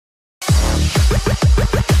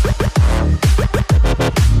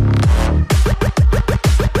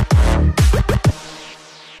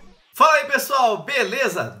Fala aí pessoal,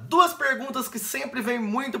 beleza? Duas perguntas que sempre vêm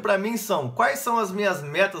muito pra mim são: quais são as minhas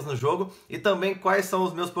metas no jogo e também quais são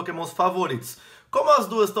os meus pokémons favoritos? Como as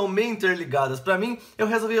duas estão meio interligadas pra mim, eu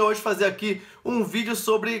resolvi hoje fazer aqui um vídeo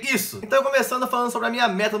sobre isso. Então começando falando sobre a minha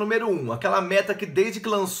meta número 1, aquela meta que desde que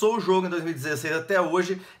lançou o jogo em 2016 até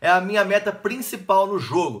hoje é a minha meta principal no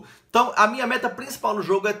jogo. Então a minha meta principal no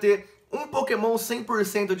jogo é ter um Pokémon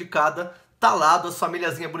 100% de cada, talado, a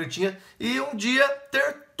famíliazinha bonitinha, e um dia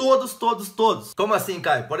ter todos. Como assim,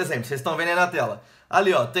 Caio? Por exemplo, vocês estão vendo aí na tela.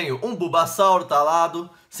 Ali, ó, tenho um Bulbasauro talado,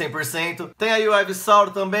 100%. Tem aí o Ivysauro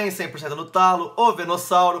também, 100% no talo. O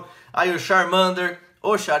Venossauro. Aí o Charmander,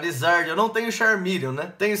 o Charizard. Eu não tenho Charmeleon,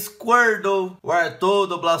 né? Tem Squirtle, o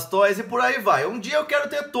Artodo, o Blastoise e por aí vai. Um dia eu quero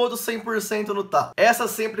ter todos 100% no talo. Essa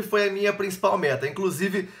sempre foi a minha principal meta.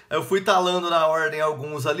 Inclusive, eu fui talando na ordem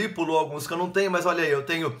alguns ali, pulou alguns que eu não tenho, mas olha aí, eu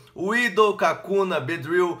tenho o Weedle, Kakuna,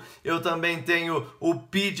 Beedrill, eu também tenho o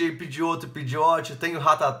PJ, Pidgeotto e Pidgeot, tenho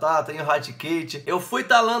Rattata, tenho Raticate. Eu fui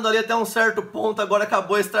talando ali até um certo ponto, agora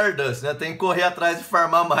acabou a Stardust, né? Tem que correr atrás de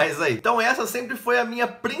farmar mais aí. Então essa sempre foi a minha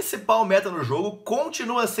principal meta no jogo,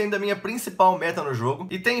 continua sendo a minha principal meta no jogo.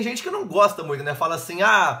 E tem gente que não gosta muito, né? Fala assim,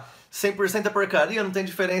 100% é porcaria, não tem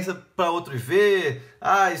diferença para outro IV,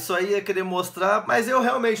 isso aí é querer mostrar, mas eu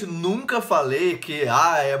realmente nunca falei que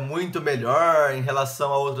é muito melhor em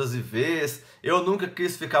relação a outras IVs, eu nunca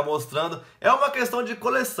quis ficar mostrando, é uma questão de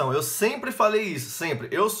coleção, eu sempre falei isso, sempre,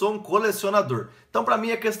 eu sou um colecionador, então pra mim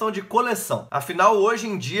é questão de coleção, afinal hoje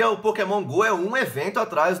em dia o Pokémon GO é um evento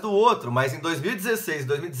atrás do outro, mas em 2016 e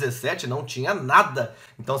 2017 não tinha nada,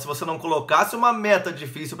 então se você não colocasse uma meta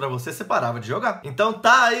difícil pra você, você parava de jogar. Então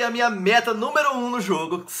tá aí a minha meta número 1 no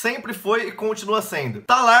jogo, sempre foi e continua sendo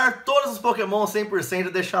talar todos os Pokémon 100%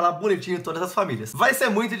 e deixar lá bonitinho em todas as famílias. Vai ser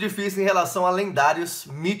muito difícil em relação a lendários,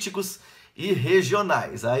 míticos e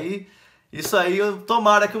regionais. Isso aí,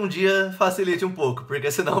 tomara que um dia facilite um pouco, porque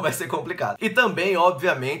senão vai ser complicado. E também,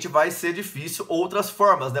 obviamente, vai ser difícil outras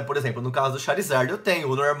formas, né? Por exemplo, no caso do Charizard eu tenho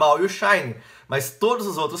o normal e o Shiny, mas todos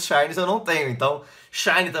os outros Shinies eu não tenho, então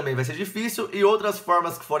Shiny também vai ser difícil e outras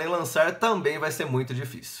formas que forem lançar também vai ser muito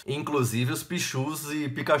difícil. Inclusive os Pichus e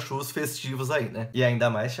Pikachus festivos aí, né? E ainda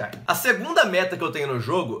mais Shiny. A segunda meta que eu tenho no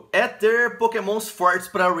jogo é ter Pokémons fortes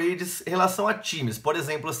para raids em relação a times. Por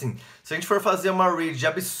exemplo, assim, se a gente for fazer uma raid de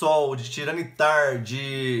Absol, de Tiranitar,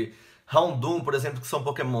 de Houndoom, por exemplo, que são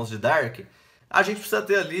Pokémons de Dark, a gente precisa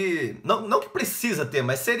ter ali, não que precisa ter,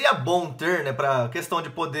 mas seria bom ter, né, pra questão de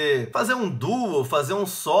poder fazer um duo, fazer um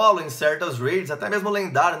solo em certas raids, até mesmo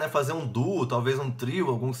lendário, né, fazer um duo, talvez um trio,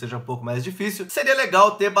 algum que seja um pouco mais difícil. Seria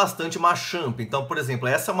legal ter bastante Machamp, então, por exemplo,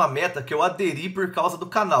 essa é uma meta que eu aderi por causa do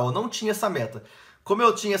canal, eu não tinha essa meta. Como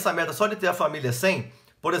eu tinha essa meta só de ter a família 100,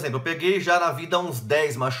 por exemplo, eu peguei já na vida uns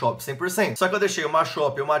 10 Machop 100%. Só que eu deixei o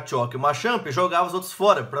Machop, o Machoke e o Machamp e jogava os outros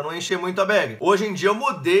fora, pra não encher muito a bag. Hoje em dia eu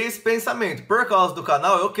mudei esse pensamento. Por causa do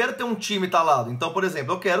canal, eu quero ter um time talado. Então, por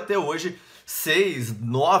exemplo, eu quero ter hoje 6,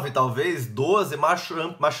 9, talvez, 12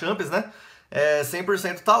 Machamps, né?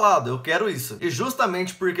 100% talado, eu quero isso. E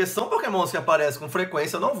justamente porque são Pokémons que aparecem com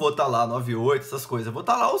frequência, eu não vou talar 98, essas coisas, eu vou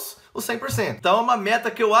talar os 100%. Então é uma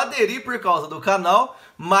meta que eu aderi por causa do canal,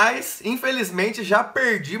 mas infelizmente já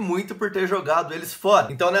perdi muito por ter jogado eles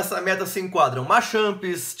fora. Então nessa meta se enquadram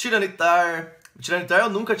Machamps, Tiranitar. Tiranitar eu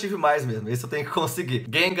nunca tive mais mesmo, esse eu tenho que conseguir.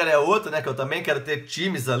 Gengar é outro, né, que eu também quero ter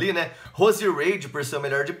times ali, né. Roserade por ser o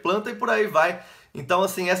melhor de planta e por aí vai. Então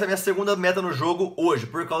assim, essa é a minha segunda meta no jogo hoje,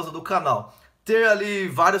 por causa do canal. Ter ali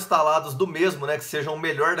vários talados do mesmo, né, que sejam o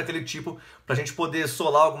melhor daquele tipo, pra gente poder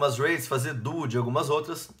solar algumas raids, fazer duo de algumas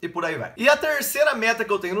outras e por aí vai. E a terceira meta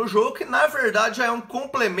que eu tenho no jogo, que na verdade já é um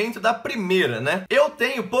complemento da primeira, né? Eu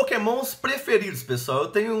tenho Pokémons preferidos,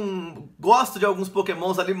 pessoal. Gosto de alguns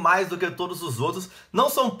Pokémons ali mais do que todos os outros. Não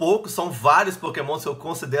são poucos, são vários Pokémons que eu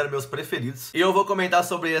considero meus preferidos. E eu vou comentar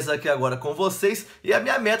sobre esses aqui agora com vocês. E a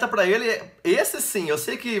minha meta pra ele é esse sim. Eu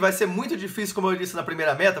sei que vai ser muito difícil, como eu disse na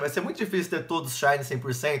primeira meta, vai ser muito difícil ter todos Shine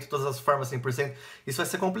 100%, todas as formas 100%. Isso vai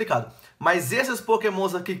ser complicado. Mas esses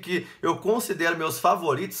Pokémons aqui que eu considero meus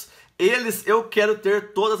favoritos, eles eu quero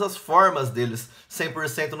ter todas as formas deles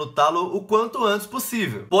 100% no talo o quanto antes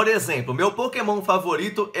possível. Por exemplo, meu Pokémon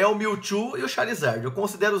favorito é o Mewtwo e o Charizard. Eu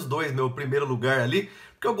considero os dois meu primeiro lugar ali,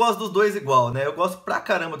 porque eu gosto dos dois igual, né? Eu gosto pra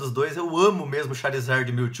caramba dos dois, eu amo mesmo Charizard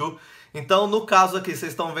e Mewtwo. Então, no caso aqui,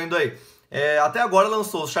 vocês estão vendo aí, até agora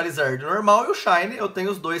lançou o Charizard normal e o Shine, eu tenho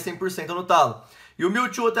os dois 100% no talo. E o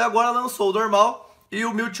Mewtwo até agora lançou o normal E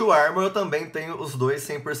o Mewtwo Armor eu também tenho os dois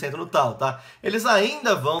 100% no tal, tá? Eles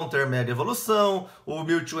ainda vão ter Mega Evolução, o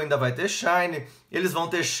Mewtwo ainda vai ter Shine, eles vão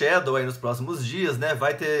ter Shadow aí nos próximos dias, né?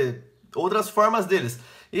 Vai ter outras formas deles.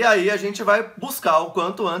 E aí a gente vai buscar o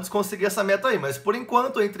quanto antes conseguir essa meta aí. Mas por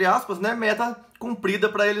enquanto, entre aspas, né, meta cumprida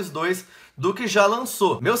para eles dois do que já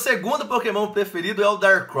lançou. Meu segundo Pokémon preferido é o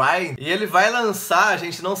Darkrai. E ele vai lançar, a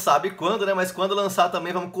gente não sabe quando, né? Mas quando lançar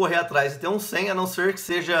também vamos correr atrás de ter um 100, a não ser que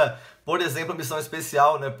seja, por exemplo, a missão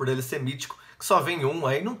especial, né? Por ele ser mítico, que só vem um,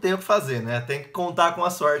 aí não tem o que fazer, né? Tem que contar com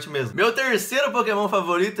a sorte mesmo. Meu terceiro Pokémon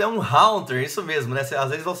favorito é um Haunter, isso mesmo, né? Às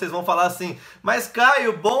vezes vocês vão falar assim, mas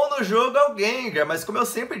Caio, bom no jogo é o Gengar, mas como eu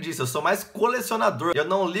sempre disse, eu sou mais colecionador. Eu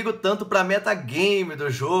não ligo tanto pra metagame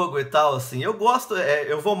do jogo e tal, assim. Eu gosto,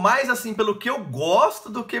 eu vou mais assim pelo que eu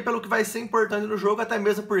gosto do que pelo que vai ser importante no jogo, até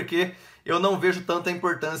mesmo porque eu não vejo tanta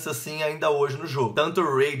importância assim ainda hoje no jogo. Tanto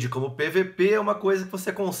Raid como PVP é uma coisa que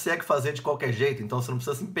você consegue fazer de qualquer jeito, então você não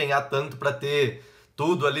precisa se empenhar tanto pra ter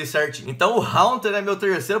tudo ali certinho. Então o Haunter é meu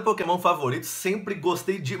terceiro Pokémon favorito, sempre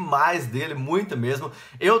gostei demais dele, muito mesmo.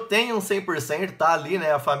 Eu tenho um 100%, tá ali,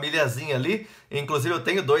 né, a famíliazinha ali. Inclusive eu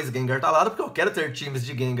tenho 2 Gengar talados, porque eu quero ter times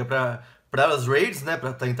de Gengar pra as raids, né,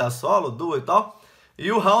 pra tentar solo, duo e tal.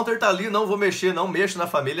 E o Haunter tá ali, não vou mexer, não mexo na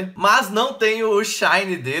família. Mas não tenho o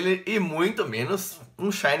Shine dele e muito menos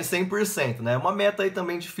um Shine 100%, né? Uma meta aí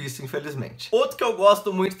também difícil, infelizmente. Outro que eu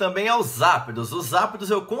gosto muito também é os Zapdos. Os Zapdos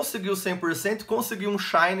eu consegui o 100%, consegui um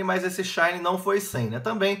Shine, mas esse Shine não foi 100, né?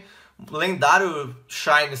 Também, lendário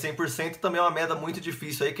Shine 100% também é uma meta muito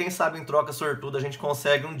difícil aí. Quem sabe em troca sortuda a gente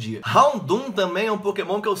consegue um dia. Houndoom também é um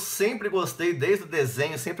Pokémon que eu sempre gostei, desde o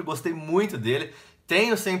desenho, sempre gostei muito dele.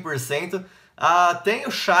 Tenho 100%. Tem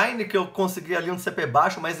o Shine, que eu consegui ali um CP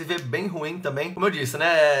baixo, mas IV bem ruim também. Como eu disse,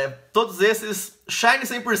 né? Todos esses, Shine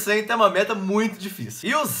 100% é uma meta muito difícil.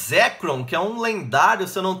 E o Zekrom, que é um lendário,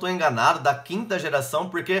 se eu não estou enganado, da 5ª geração,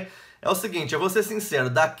 porque é o seguinte, eu vou ser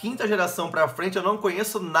sincero, da 5ª geração pra frente eu não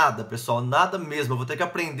conheço nada, pessoal, nada mesmo. Eu vou ter que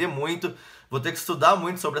aprender muito, vou ter que estudar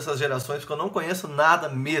muito sobre essas gerações, porque eu não conheço nada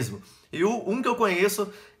mesmo. E um que eu conheço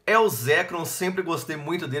é o Zekrom, sempre gostei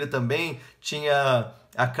muito dele também. Tinha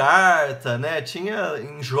a carta, né? Tinha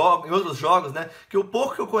em outros jogos, né? Que o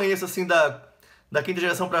pouco que eu conheço, assim, da 5ª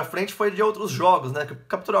geração pra frente foi de outros jogos, né? Que eu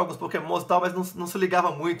capturava alguns Pokémons e tal, mas não se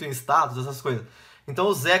ligava muito em status, essas coisas. Então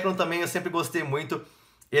o Zekrom também eu sempre gostei muito.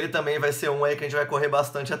 Ele também vai ser um aí que a gente vai correr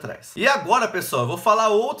bastante atrás. E agora, pessoal, eu vou falar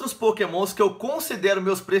outros Pokémons que eu considero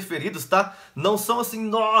meus preferidos, tá? Não são assim,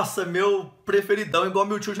 nossa, meu preferidão igual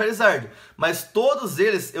Mewtwo e Charizard. Mas todos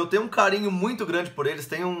eles, eu tenho um carinho muito grande por eles.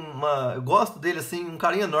 Eu gosto deles, assim, um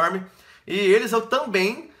carinho enorme. E eles eu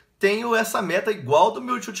também tenho essa meta igual do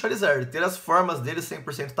Mewtwo e Charizard. Ter as formas deles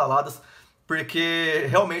 100% taladas. Porque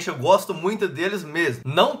realmente eu gosto muito deles mesmo.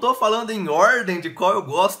 Não tô falando em ordem de qual eu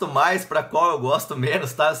gosto mais pra qual eu gosto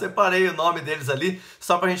menos, tá? Eu separei o nome deles ali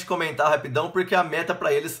só pra gente comentar rapidão, porque a meta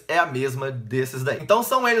pra eles é a mesma desses daí. Então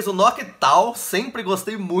são eles o Noctowl, sempre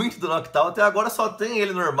gostei muito do Noctowl, até agora só tem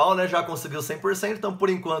ele normal, né? Já conseguiu 100%, então por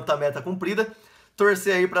enquanto a meta cumprida.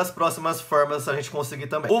 Torcer aí para as próximas formas a gente conseguir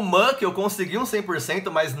também. O Muk eu consegui um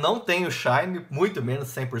 100%, mas não tenho Shine, muito menos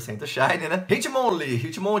 100% Shine, né? Hitmonlee,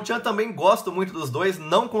 Hitmonchan também gosto muito dos dois,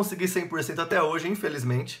 não consegui 100% até hoje,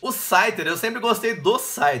 infelizmente. O Scyther, eu sempre gostei do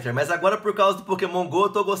Scyther, mas agora por causa do Pokémon GO eu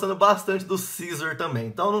tô gostando bastante do Scizor também.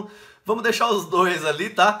 Então vamos deixar os dois ali,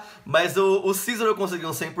 tá? Mas o Scizor eu consegui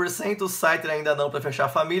um 100%, o Scyther ainda não pra fechar a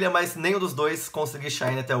família, mas nenhum dos dois consegui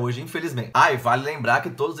Shine até hoje, infelizmente. E vale lembrar que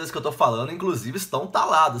todos esses que eu tô falando, inclusive, estão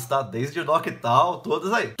talados, tá? Desde o Noctowl,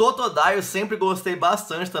 todos aí. Totodile eu sempre gostei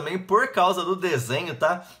bastante também por causa do desenho,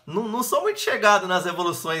 tá? Não sou muito chegado nas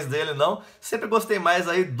evoluções dele, não. Sempre gostei mais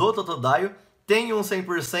aí do Totodile. Tenho um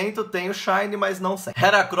 100%, tenho Shine, mas não 100%.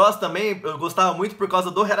 Heracross também, eu gostava muito por causa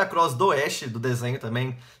do Heracross do Ash, do desenho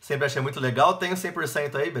também. Sempre achei muito legal, tenho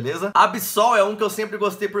 100% aí, beleza? Absol é um que eu sempre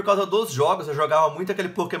gostei por causa dos jogos. Eu jogava muito aquele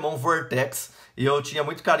Pokémon Vortex e eu tinha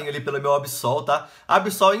muito carinho ali pelo meu Absol, tá?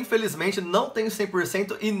 Absol, infelizmente, não tenho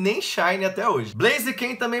 100% e nem Shine até hoje.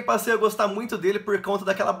 Blaziken também passei a gostar muito dele por conta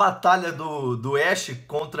daquela batalha do Ash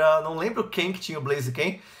contra, não lembro quem que tinha o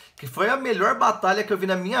Blaziken, que foi a melhor batalha que eu vi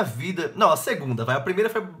na minha vida. Não, a segunda, vai. A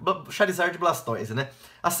primeira foi Charizard e Blastoise, né?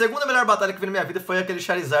 A segunda melhor batalha que eu vi na minha vida foi aquele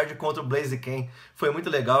Charizard contra o Blaziken. Foi muito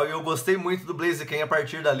legal e eu gostei muito do Blaziken a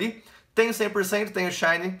partir dali. Tenho 100%, tenho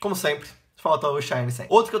Shine, como sempre. falta o Shine 100.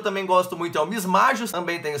 Outro que eu também gosto muito é o Mismajos,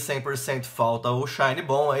 também tem 100%, falta o Shine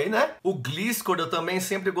bom aí, né? O Gliscor eu também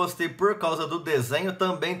sempre gostei por causa do desenho,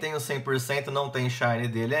 também tem o 100%, não tem Shine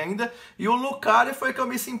dele ainda. E o Lucario foi que eu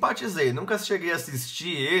me simpatizei, nunca cheguei a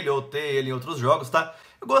assistir ele ou ter ele em outros jogos, tá?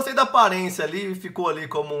 Eu gostei da aparência ali, ficou ali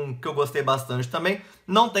como um que eu gostei bastante também,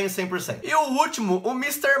 não tem 100%. E o último, o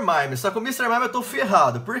Mr. Mime, só que o Mr. Mime eu tô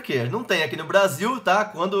ferrado, por quê? Não tem aqui no Brasil, tá?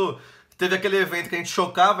 Quando teve aquele evento que a gente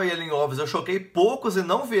chocava ele em ovos, eu choquei poucos e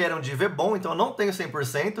não vieram de ver bom, então eu não tenho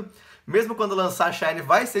 100%. Mesmo quando lançar Shine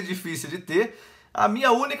vai ser difícil de ter. A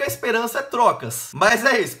minha única esperança é trocas. Mas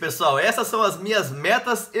é isso, pessoal. Essas são as minhas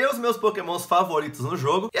metas e os meus pokémons favoritos no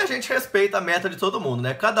jogo. E a gente respeita a meta de todo mundo,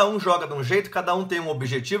 né? Cada um joga de um jeito, cada um tem um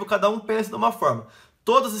objetivo, cada um pensa de uma forma.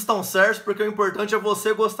 Todos estão certos porque o importante é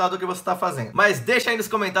você gostar do que você está fazendo. Mas deixa aí nos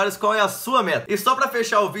comentários qual é a sua meta. E só para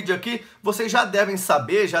fechar o vídeo aqui, vocês já devem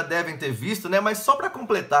saber, já devem ter visto, né? Mas só para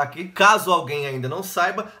completar aqui, caso alguém ainda não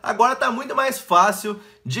saiba, agora tá muito mais fácil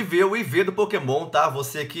de ver o IV do Pokémon, tá?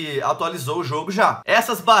 Você que atualizou o jogo já.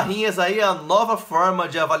 Essas barrinhas aí é a nova forma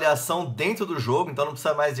de avaliação dentro do jogo, então não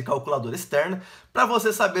precisa mais de calculadora externa. Para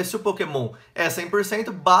você saber se o Pokémon é 100%,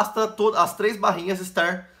 basta as 3 barrinhas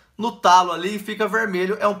estar no talo ali, fica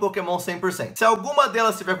vermelho, é um Pokémon 100%. Se alguma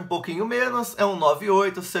delas tiver com um pouquinho menos, é um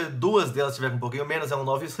 9,8. Se 2 delas tiver com um pouquinho menos, é um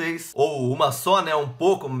 9,6. Ou uma só, né, um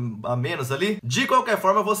pouco a menos ali. De qualquer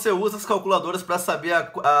forma, você usa as calculadoras para saber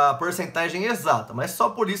a porcentagem exata. Mas só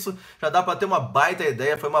por isso já dá para ter uma baita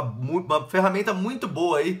ideia. Foi uma ferramenta muito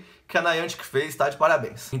boa aí que a Niantic fez, tá? De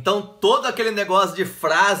parabéns. Então, todo aquele negócio de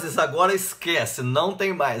frases agora esquece, não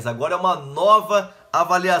tem mais. Agora é uma nova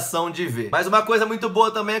avaliação de IV. Mas uma coisa muito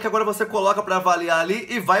boa também é que agora você coloca para avaliar ali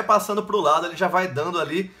e vai passando pro lado, ele já vai dando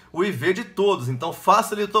ali o IV de todos. Então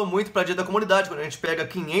facilitou muito para dia da comunidade. Quando a gente pega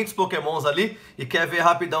 500 pokémons ali e quer ver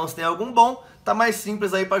rapidão se tem algum bom, tá mais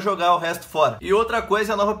simples aí para jogar o resto fora. E outra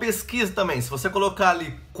coisa é a nova pesquisa também. Se você colocar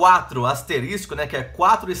ali 4 asterisco, né, que é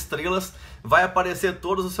 4 estrelas, vai aparecer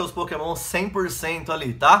todos os seus pokémon 100%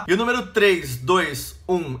 ali, tá? E o número 3, 2,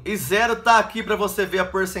 1 e 0 tá aqui para você ver a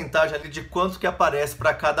porcentagem ali de quanto que aparece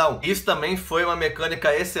para cada um. Isso também foi uma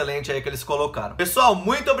mecânica excelente aí que eles colocaram. Pessoal,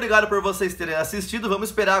 muito obrigado por vocês terem assistido. Vamos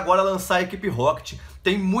esperar agora lançar a equipe Rocket.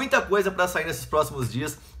 Tem muita coisa para sair nesses próximos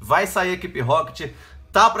dias. Vai sair a equipe Rocket.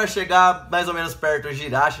 Tá para chegar mais ou menos perto do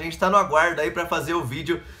Jirachi. A gente tá no aguardo aí para fazer o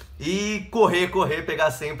vídeo e correr,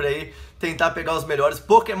 pegar sempre aí, tentar pegar os melhores.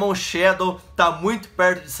 Pokémon Shadow tá muito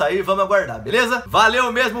perto de sair, vamos aguardar, beleza?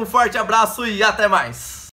 Valeu mesmo, um forte abraço e até mais!